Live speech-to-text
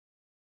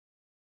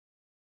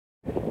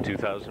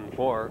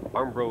2004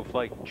 Armbro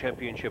Flight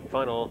Championship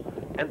Final,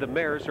 and the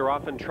mares are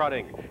off and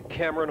trotting.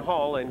 Cameron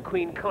Hall and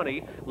Queen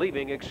Connie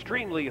leaving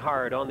extremely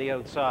hard on the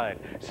outside.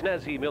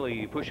 Snazzy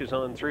Millie pushes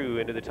on through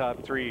into the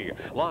top three.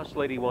 Lost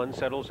Lady One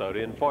settles out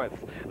in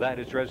fourth. That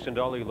is Dresden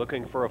Dolly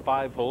looking for a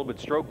 5-hole, but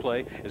Stroke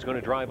Play is going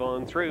to drive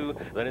on through.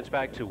 Then it's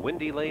back to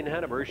Windy Lane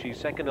Hanover. She's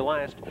second to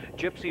last.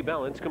 Gypsy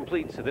Balance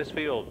completes this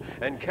field,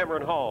 and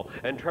Cameron Hall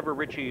and Trevor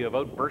Ritchie have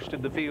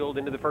outbursted the field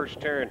into the first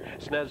turn.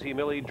 Snazzy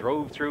Millie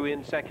drove through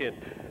in second.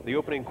 The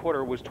opening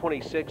quarter was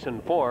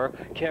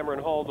 26-4. Cameron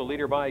Hall, the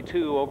leader by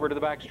 2, over to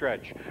the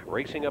backstretch.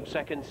 Racing up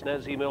second,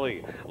 Snazzy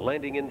Millie.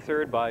 Landing in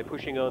third by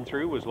pushing on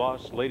through was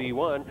Lost Lady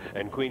One,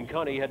 and Queen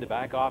Connie had to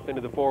back off into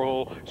the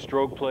 4-hole.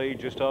 Stroke Play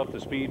just off the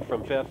speed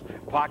from fifth.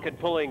 Pocket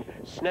pulling,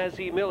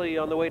 Snazzy Millie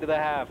on the way to the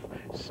half.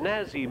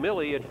 Snazzy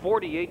Millie at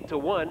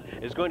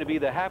 48-1 is going to be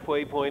the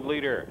halfway point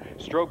leader.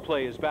 Stroke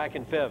Play is back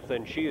in fifth,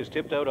 and she is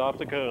tipped out off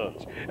the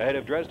cones. Ahead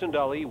of Dresden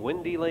Dolly,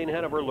 Windy Lane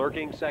Hanover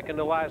lurking second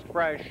to last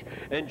fresh,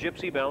 and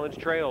Gypsy Balance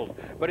trailed.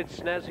 But it's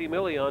Snazzy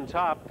Millie on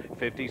top,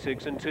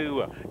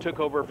 56-2. Took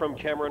over from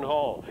Cameron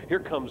Hall. Here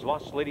comes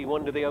Lost Lady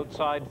One to the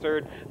outside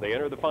third. They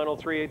enter the final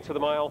 3/8 of the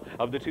mile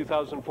of the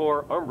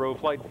 2004 Armbro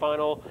Flight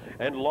Final,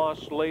 and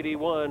Lost Lady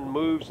One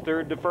moves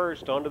third to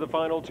first onto the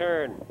final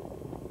turn.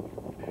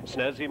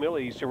 Snazzy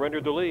Millie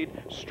surrendered the lead.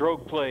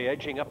 Stroke Play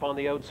edging up on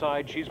the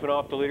outside. She's been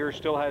off the leader,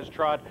 still has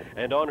Trot,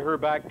 and on her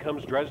back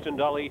comes Dresden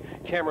Dolly.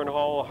 Cameron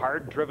Hall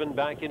hard driven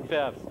back in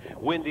fifth.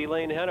 Windy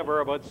Lane Hanover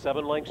about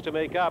 7 lengths to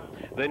make up.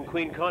 Then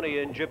Queen Connie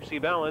and Gypsy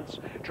Balance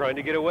trying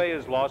to get away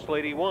as Lost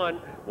Lady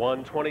One.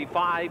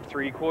 1:25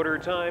 3/4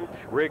 time.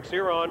 Rick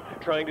Ciron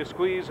trying to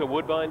squeeze a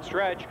Woodbine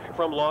stretch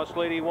from Lost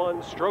Lady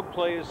One. Stroke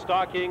Play is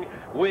stalking.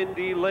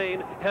 Windy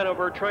Lane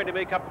Hanover trying to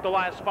make up the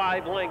last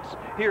 5 lengths.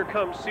 Here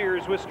comes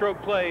Sears with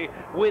Stroke Play.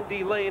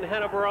 Windy Lane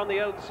Hanover on the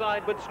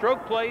outside, but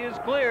Stroke Play is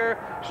clear.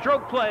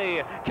 Stroke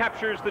Play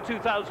captures the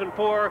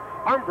 2004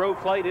 Armbro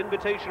Flight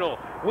Invitational.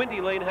 Windy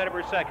Lane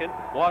Hanover second.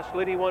 Lost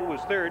Lady One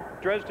was third.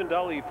 Dresden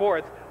Dolly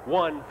fourth.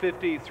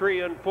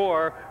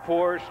 1:53-4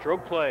 for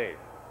Stroke Play.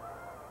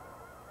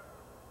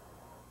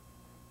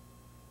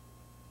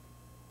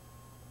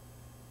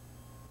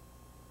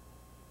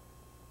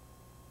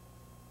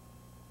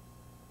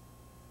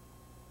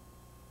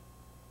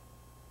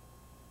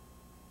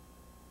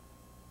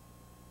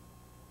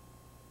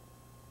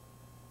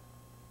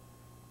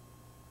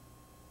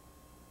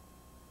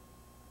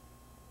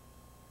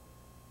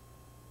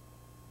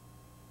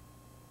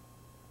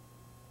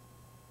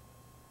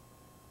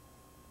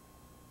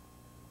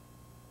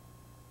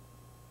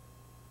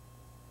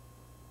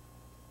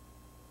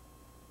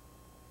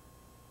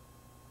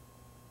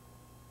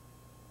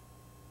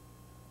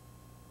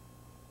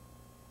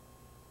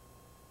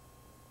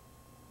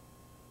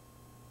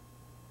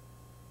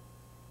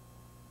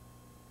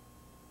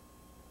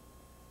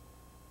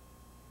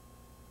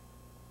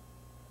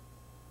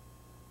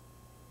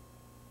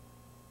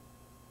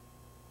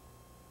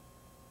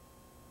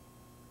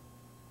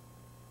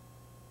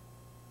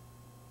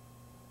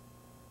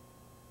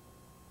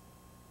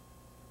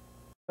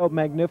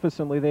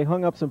 Magnificently. They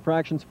hung up some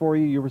fractions for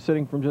you. You were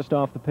sitting from just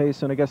off the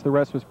pace, and I guess the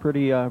rest was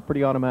pretty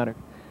automatic.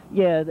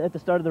 Yeah, at the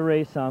start of the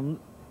race, you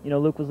know,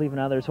 Luke was leaving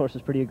out there. His horse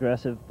was pretty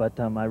aggressive, but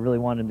I really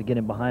wanted him to get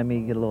in behind me,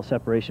 get a little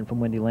separation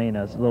from Windy Lane.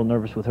 I was a little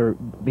nervous with her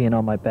being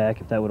on my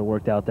back if that would have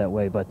worked out that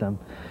way, but you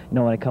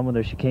know, when I come with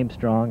her, she came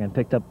strong and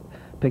picked up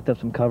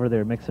some cover. They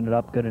were mixing it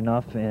up good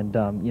enough, and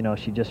you know,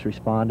 she just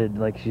responded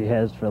like she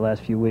has for the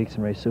last few weeks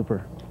and raced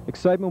super.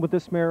 Excitement with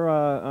this mare,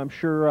 I'm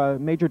sure.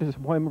 Major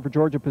disappointment for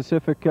Georgia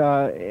Pacific.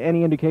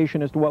 Any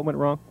indication as to what went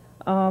wrong?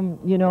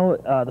 You know,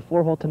 the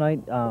 4-hole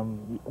tonight,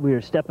 we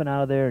were stepping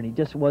out of there, and he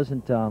just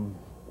wasn't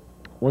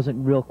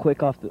real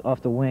quick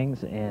off the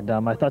wings, and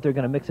I thought they were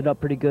going to mix it up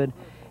pretty good.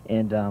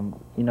 And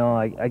you know,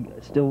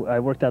 I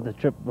worked out the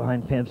trip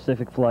behind Pan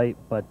Pacific Flight,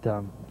 but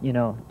you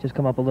know, just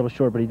come up a little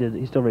short, but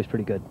he still raced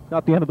pretty good.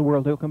 Not the end of the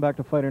world. He'll come back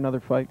to fight another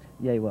fight.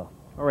 Yeah, he will.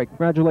 All right,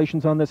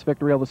 congratulations on this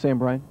victory all the same,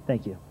 Brian.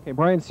 Thank you. Okay,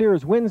 Brian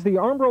Sears wins the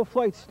Armbro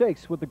Flight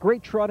Stakes with the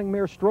great trotting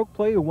mare Stroke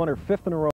Play, who won her 5th in a row.